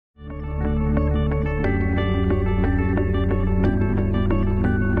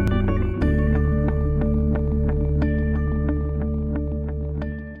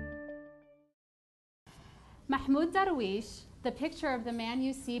Mahmoud Darwish, the picture of the man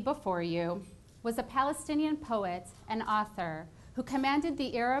you see before you, was a Palestinian poet and author who commanded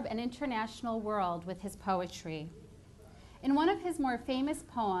the Arab and international world with his poetry. In one of his more famous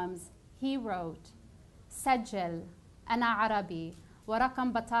poems, he wrote, "Sajjal, ana Arabi, wa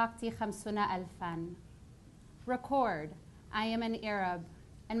raqam bataqti 50,000. Record, I am an Arab,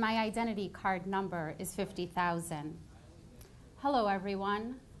 and my identity card number is 50,000. Hello,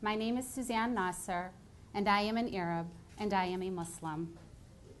 everyone. My name is Souzan Naser, and I am an Arab, and I am a Muslim.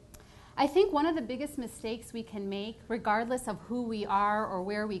 I think one of the biggest mistakes we can make, regardless of who we are or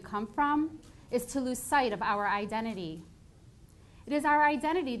where we come from, is to lose sight of our identity. It is our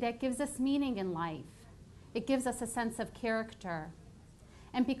identity that gives us meaning in life. It gives us a sense of character.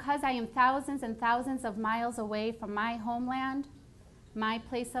 And because I am thousands and thousands of miles away from my homeland, my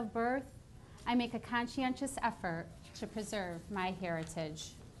place of birth, I make a conscientious effort to preserve my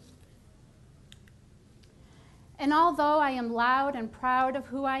heritage. And although I am loud and proud of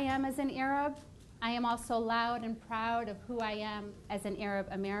who I am as an Arab, I am also loud and proud of who I am as an Arab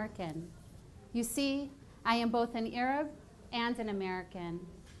American. You see, I am both an Arab and an American,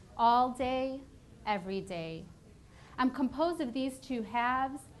 all day, every day. I'm composed of these two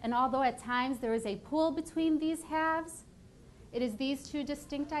halves, and although at times there is a pull between these halves, it is these two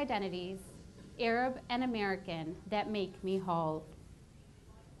distinct identities, Arab and American, that make me whole.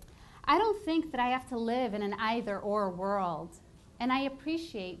 I don't think that I have to live in an either-or world, and I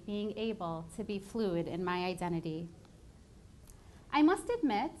appreciate being able to be fluid in my identity. I must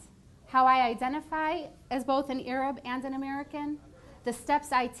admit, how I identify as both an Arab and an American, the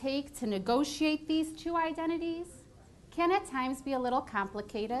steps I take to negotiate these two identities, can at times be a little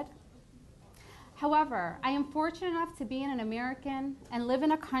complicated. However, I am fortunate enough to be an American and live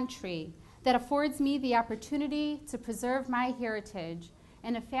in a country that affords me the opportunity to preserve my heritage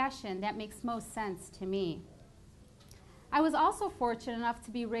in a fashion that makes most sense to me. I was also fortunate enough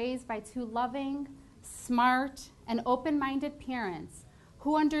to be raised by two loving, smart, and open-minded parents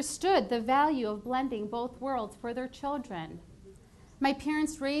who understood the value of blending both worlds for their children. My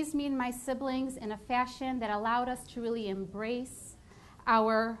parents raised me and my siblings in a fashion that allowed us to really embrace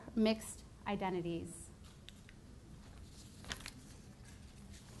our mixed identities.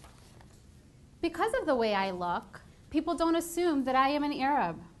 Because of the way I look, people don't assume that I am an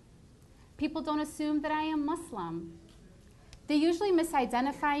Arab. People don't assume that I am Muslim. They usually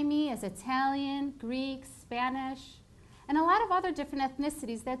misidentify me as Italian, Greek, Spanish, and a lot of other different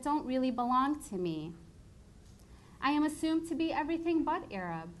ethnicities that don't really belong to me. I am assumed to be everything but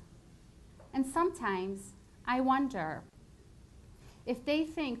Arab. And sometimes I wonder if they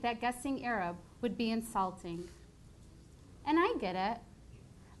think that guessing Arab would be insulting. And I get it.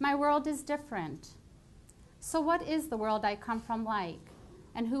 My world is different. So what is the world I come from like?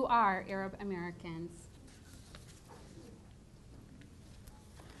 And who are Arab Americans?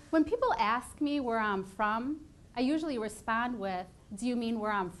 When people ask me where I'm from, I usually respond with, do you mean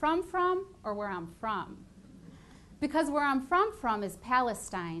where I'm from or where I'm from? Because where I'm from is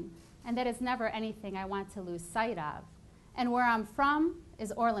Palestine, and that is never anything I want to lose sight of. And where I'm from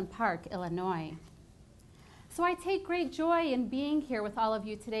is Orland Park, Illinois. So I take great joy in being here with all of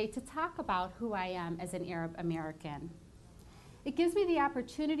you today to talk about who I am as an Arab American. It gives me the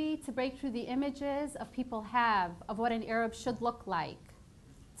opportunity to break through the images of people have of what an Arab should look like,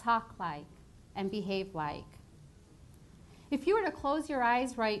 talk like, and behave like. If you were to close your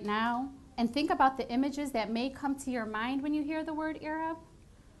eyes right now and think about the images that may come to your mind when you hear the word Arab,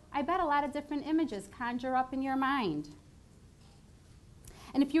 I bet a lot of different images conjure up in your mind.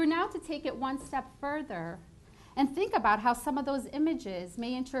 And if you were now to take it one step further and think about how some of those images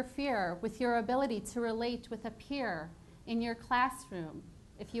may interfere with your ability to relate with a peer in your classroom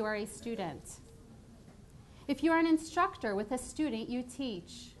if you are a student, if you are an instructor with a student you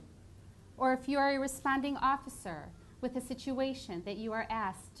teach, or if you are a responding officer with a situation that you are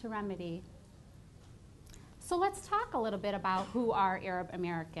asked to remedy. So let's talk a little bit about who are Arab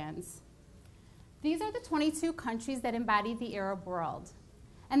Americans. These are the 22 countries that embody the Arab world.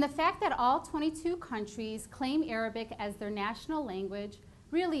 And the fact that all 22 countries claim Arabic as their national language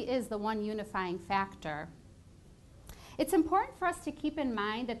really is the one unifying factor. It's important for us to keep in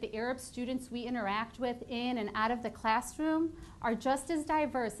mind that the Arab students we interact with in and out of the classroom are just as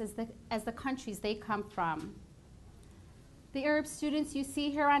diverse as the countries they come from. The Arab students you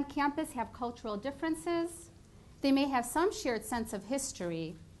see here on campus have cultural differences. They may have some shared sense of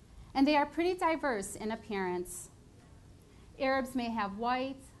history, and they are pretty diverse in appearance. Arabs may have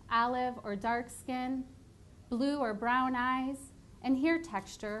white, olive, or dark skin, blue or brown eyes, and hair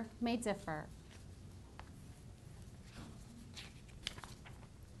texture may differ.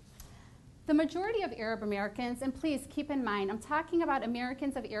 The majority of Arab Americans, and please keep in mind, I'm talking about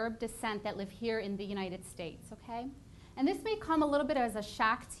Americans of Arab descent that live here in the United States, okay? And this may come a little bit as a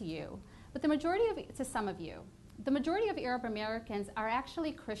shock to you, but to some of you, the majority of Arab Americans are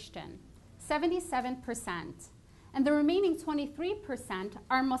actually Christian, 77%, and the remaining 23%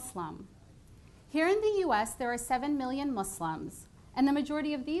 are Muslim. Here in the US, there are 7 million Muslims, and the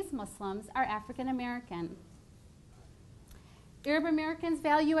majority of these Muslims are African American. Arab Americans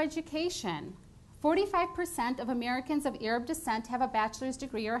value education. 45% of Americans of Arab descent have a bachelor's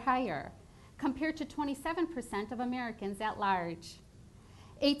degree or higher, compared to 27% of Americans at large.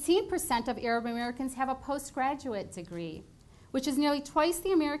 18% of Arab Americans have a postgraduate degree, which is nearly twice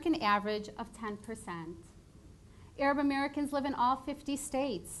the American average of 10%. Arab Americans live in all 50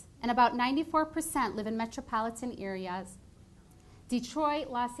 states, and about 94% live in metropolitan areas. Detroit,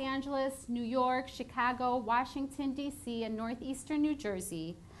 Los Angeles, New York, Chicago, Washington, D.C., and northeastern New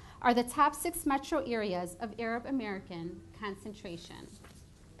Jersey are the top 6 metro areas of Arab American concentration.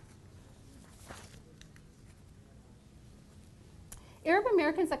 Arab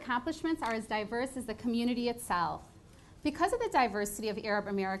Americans' accomplishments are as diverse as the community itself. Because of the diversity of Arab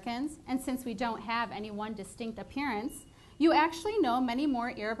Americans, and since we don't have any one distinct appearance, you actually know many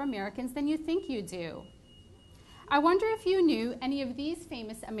more Arab Americans than you think you do. I wonder if you knew any of these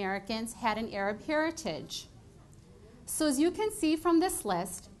famous Americans had an Arab heritage. So as you can see from this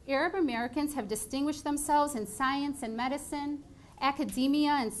list, Arab Americans have distinguished themselves in science and medicine,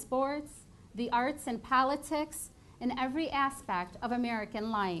 academia and sports, the arts and politics, in every aspect of American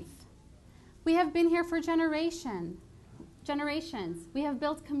life. We have been here for generations. We have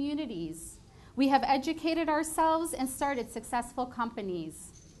built communities. We have educated ourselves and started successful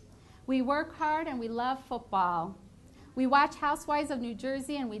companies. We work hard and we love football. We watch Housewives of New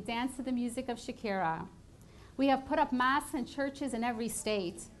Jersey and we dance to the music of Shakira. We have put up mosques and churches in every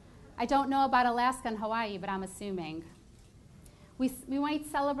state. I don't know about Alaska and Hawaii, but I'm assuming. We might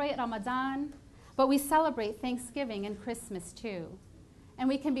celebrate Ramadan, but we celebrate Thanksgiving and Christmas too. And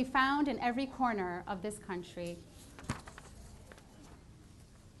we can be found in every corner of this country.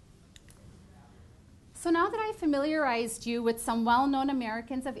 So now that I've familiarized you with some well-known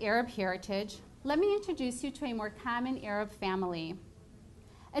Americans of Arab heritage, let me introduce you to a more common Arab family.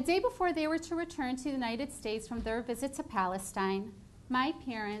 A day before they were to return to the United States from their visit to Palestine, my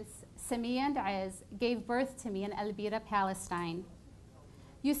parents, Samia and Iz, gave birth to me in El Bira, Palestine.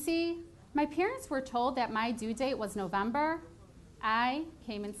 You see, my parents were told that my due date was November. I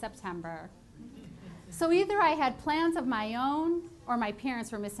came in September. So either I had plans of my own or my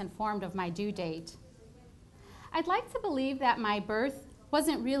parents were misinformed of my due date. I'd like to believe that my birth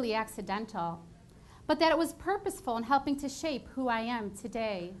wasn't really accidental, but that it was purposeful in helping to shape who I am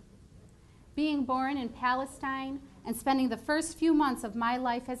today. Being born in Palestine and spending the first few months of my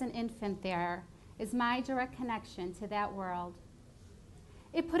life as an infant there is my direct connection to that world.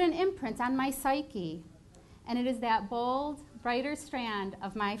 It put an imprint on my psyche, and it is that bold, brighter strand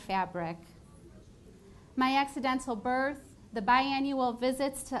of my fabric. My accidental birth, the biannual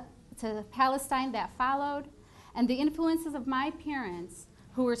visits to Palestine that followed, and the influences of my parents,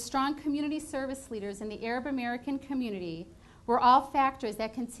 who were strong community service leaders in the Arab American community, were all factors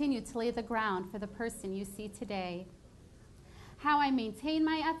that continue to lay the ground for the person you see today. How I maintain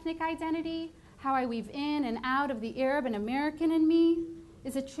my ethnic identity, how I weave in and out of the Arab and American in me,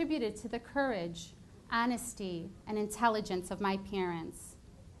 is attributed to the courage, honesty, and intelligence of my parents.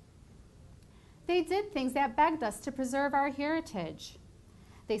 They did things that begged us to preserve our heritage.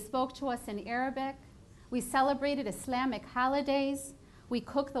 They spoke to us in Arabic. We celebrated Islamic holidays. We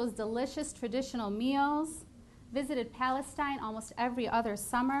cooked those delicious traditional meals, visited Palestine almost every other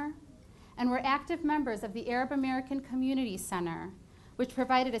summer, and were active members of the Arab American Community Center, which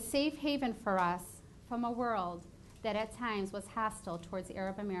provided a safe haven for us from a world that at times was hostile towards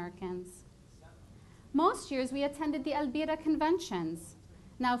Arab Americans. Most years we attended the El Bira conventions.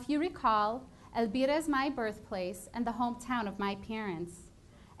 Now, if you recall, El Bira is my birthplace and the hometown of my parents.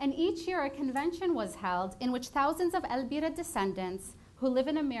 And each year a convention was held in which thousands of El Bira descendants who live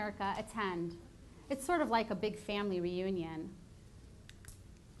in America attend. It's sort of like a big family reunion.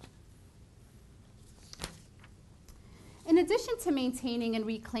 In addition to maintaining and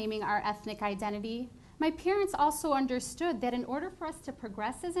reclaiming our ethnic identity, my parents also understood that in order for us to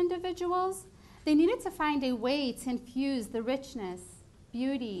progress as individuals, they needed to find a way to infuse the richness,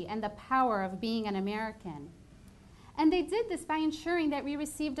 beauty, and the power of being an American. And they did this by ensuring that we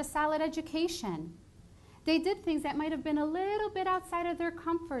received a solid education. They did things that might have been a little bit outside of their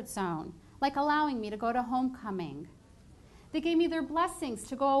comfort zone, like allowing me to go to homecoming. They gave me their blessings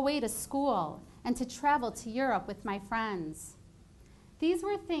to go away to school and to travel to Europe with my friends. These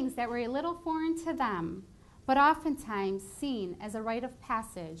were things that were a little foreign to them, but oftentimes seen as a rite of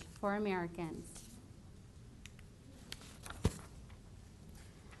passage for Americans.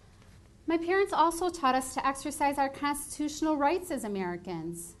 My parents also taught us to exercise our constitutional rights as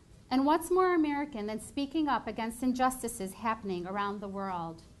Americans. And what's more American than speaking up against injustices happening around the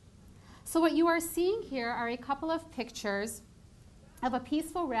world? So what you are seeing here are a couple of pictures of a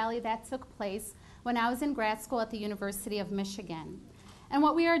peaceful rally that took place when I was in grad school at the University of Michigan. And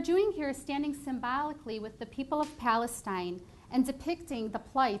what we are doing here is standing symbolically with the people of Palestine and depicting the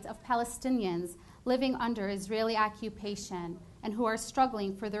plight of Palestinians living under Israeli occupation and who are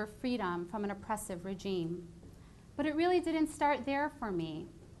struggling for their freedom from an oppressive regime. But it really didn't start there for me.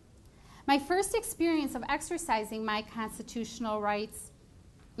 My first experience of exercising my constitutional right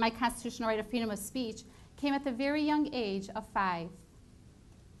of freedom of speech came at the very young age of 5.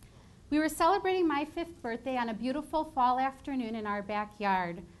 We were celebrating my 5th birthday on a beautiful fall afternoon in our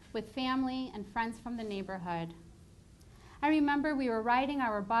backyard with family and friends from the neighborhood. I remember we were riding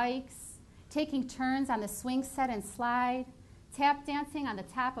our bikes, taking turns on the swing set and slide, tap dancing on the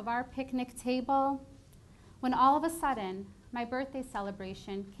top of our picnic table, when all of a sudden, my birthday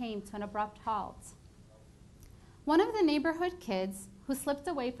celebration came to an abrupt halt. One of the neighborhood kids, who slipped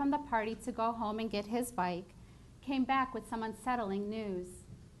away from the party to go home and get his bike, came back with some unsettling news.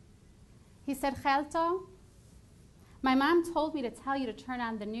 He said, "Chelto, my mom told me to tell you to turn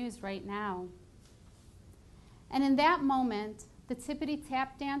on the news right now." And in that moment, the tippity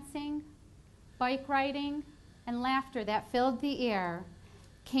tap dancing, bike riding, and laughter that filled the air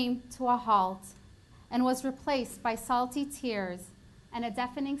came to a halt and was replaced by salty tears and a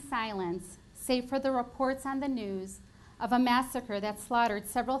deafening silence, save for the reports on the news of a massacre that slaughtered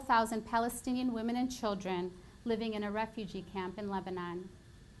several thousand Palestinian women and children living in a refugee camp in Lebanon.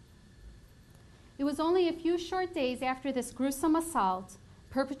 It was only a few short days after this gruesome assault,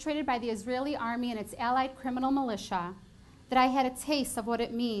 perpetrated by the Israeli army and its allied criminal militia, that I had a taste of what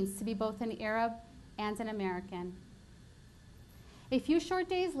it means to be both an Arab and an American. A few short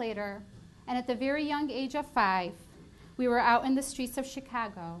days later, and at the very young age of 5, we were out in the streets of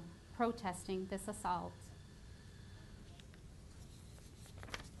Chicago protesting this assault.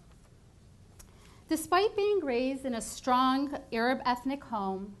 Despite being raised in a strong Arab ethnic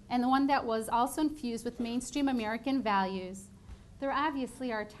home, and the one that was also infused with mainstream American values, there obviously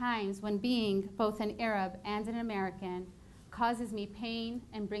are times when being both an Arab and an American causes me pain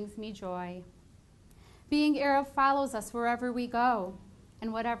and brings me joy. Being Arab follows us wherever we go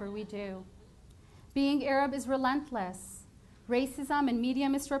and whatever we do. Being Arab is relentless. Racism and media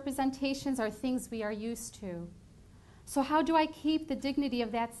misrepresentations are things we are used to. So how do I keep the dignity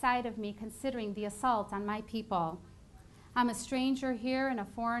of that side of me considering the assault on my people? I'm a stranger here and a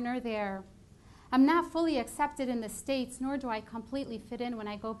foreigner there. I'm not fully accepted in the States, nor do I completely fit in when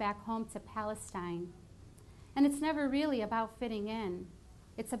I go back home to Palestine. And it's never really about fitting in.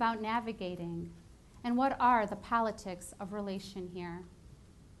 It's about navigating. And what are the politics of relation here?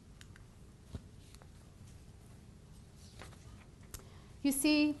 You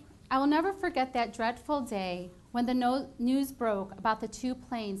see, I will never forget that dreadful day when the news broke about the 2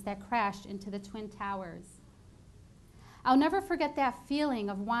 planes that crashed into the Twin Towers. I'll never forget that feeling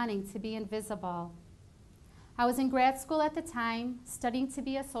of wanting to be invisible. I was in grad school at the time, studying to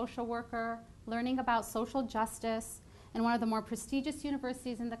be a social worker, learning about social justice in one of the more prestigious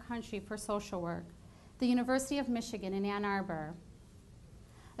universities in the country for social work, the University of Michigan in Ann Arbor.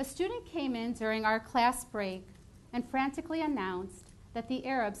 A student came in during our class break and frantically announced that the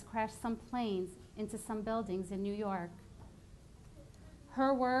Arabs crashed some planes into some buildings in New York.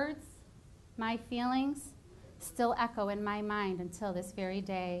 Her words, my feelings, still echo in my mind until this very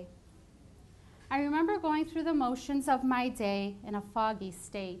day. I remember going through the motions of my day in a foggy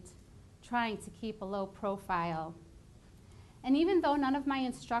state, trying to keep a low profile. And even though none of my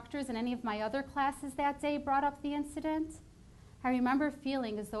instructors in any of my other classes that day brought up the incident, I remember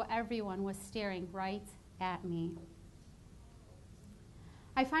feeling as though everyone was staring right at me.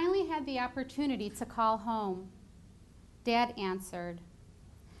 I finally had the opportunity to call home. Dad answered,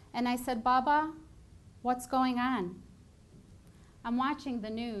 and I said, "Baba, what's going on?" "I'm watching the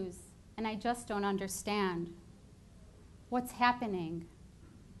news, and I just don't understand. What's happening?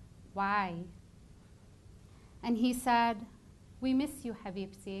 Why?" And he said, "We miss you,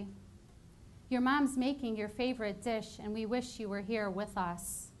 Habibti. Your mom's making your favorite dish, and we wish you were here with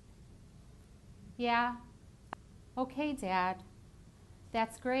us." "Yeah, okay, Dad.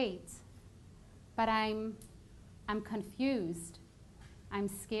 That's great, but I'm confused. I'm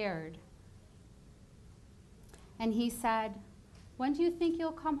scared." And he said, "When do you think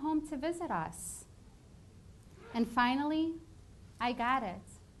you'll come home to visit us?" And finally, I got it.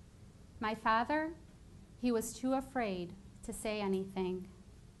 My father, he was too afraid to say anything.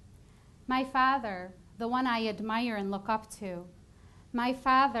 My father, the one I admire and look up to. My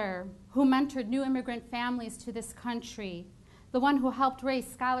father, who mentored new immigrant families to this country, the one who helped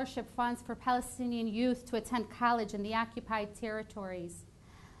raise scholarship funds for Palestinian youth to attend college in the occupied territories,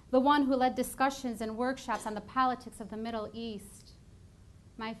 the one who led discussions and workshops on the politics of the Middle East.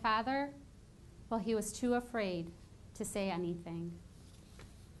 My father, well, he was too afraid to say anything.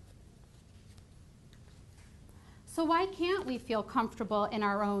 So why can't we feel comfortable in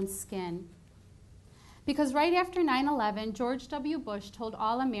our own skin? Because right after 9/11, George W. Bush told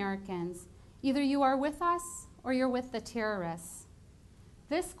all Americans, either you are with us or you're with the terrorists.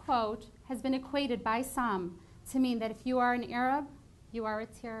 This quote has been equated by some to mean that if you are an Arab, you are a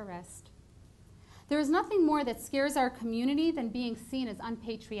terrorist. There is nothing more that scares our community than being seen as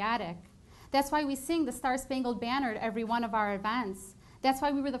unpatriotic. That's why we sing the Star-Spangled Banner at every one of our events. That's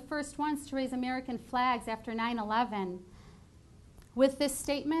why we were the first ones to raise American flags after 9/11. With this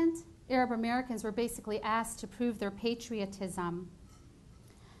statement, Arab Americans were basically asked to prove their patriotism,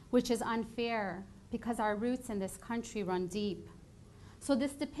 which is unfair because our roots in this country run deep. So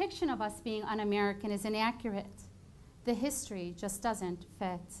this depiction of us being un-American is inaccurate. The history just doesn't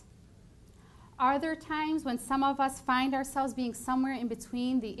fit. Are there times when some of us find ourselves being somewhere in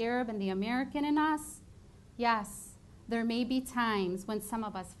between the Arab and the American in us? Yes, there may be times when some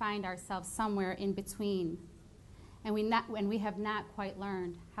of us find ourselves somewhere in between, and we have not quite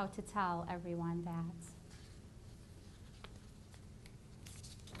learned how to tell everyone that.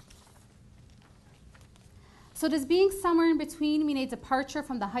 So does being somewhere in between mean a departure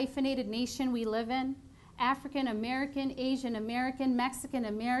from the hyphenated nation we live in? African American, Asian American, Mexican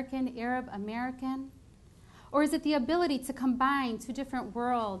American, Arab American? Or is it the ability to combine two different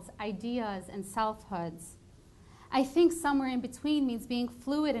worlds, ideas, and selfhoods? I think somewhere in between means being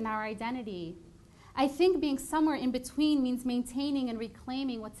fluid in our identity. I think being somewhere in between means maintaining and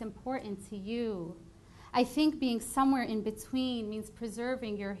reclaiming what's important to you. I think being somewhere in between means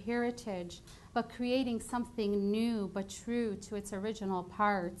preserving your heritage, but creating something new but true to its original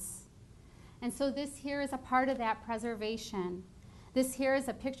parts. And so this here is a part of that preservation. This here is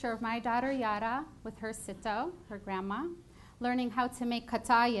a picture of my daughter Yara with her sito, her grandma, learning how to make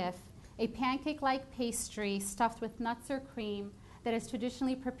katayef, a pancake-like pastry stuffed with nuts or cream that is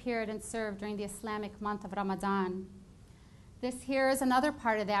traditionally prepared and served during the Islamic month of Ramadan. This here is another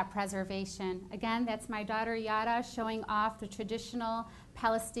part of that preservation. Again, that's my daughter Yara showing off the traditional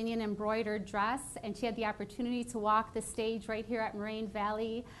Palestinian embroidered dress, and she had the opportunity to walk the stage right here at Moraine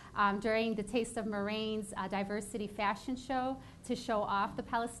Valley during the Taste of Moraine's diversity fashion show to show off the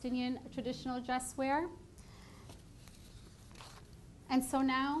Palestinian traditional dress wear. And so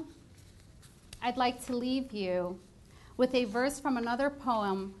now I'd like to leave you with a verse from another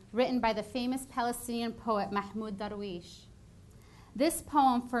poem written by the famous Palestinian poet Mahmoud Darwish. This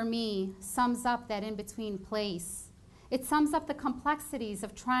poem, for me, sums up that in-between place. It sums up the complexities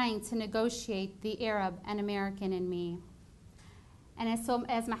of trying to negotiate the Arab and American in me. And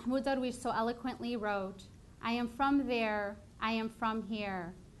as Mahmoud Darwish so eloquently wrote, I am from there, I am from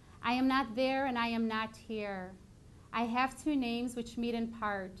here. I am not there and I am not here. I have two names which meet in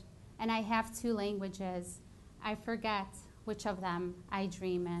part, and I have two languages. I forget which of them I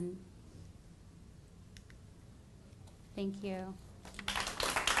dream in. Thank you.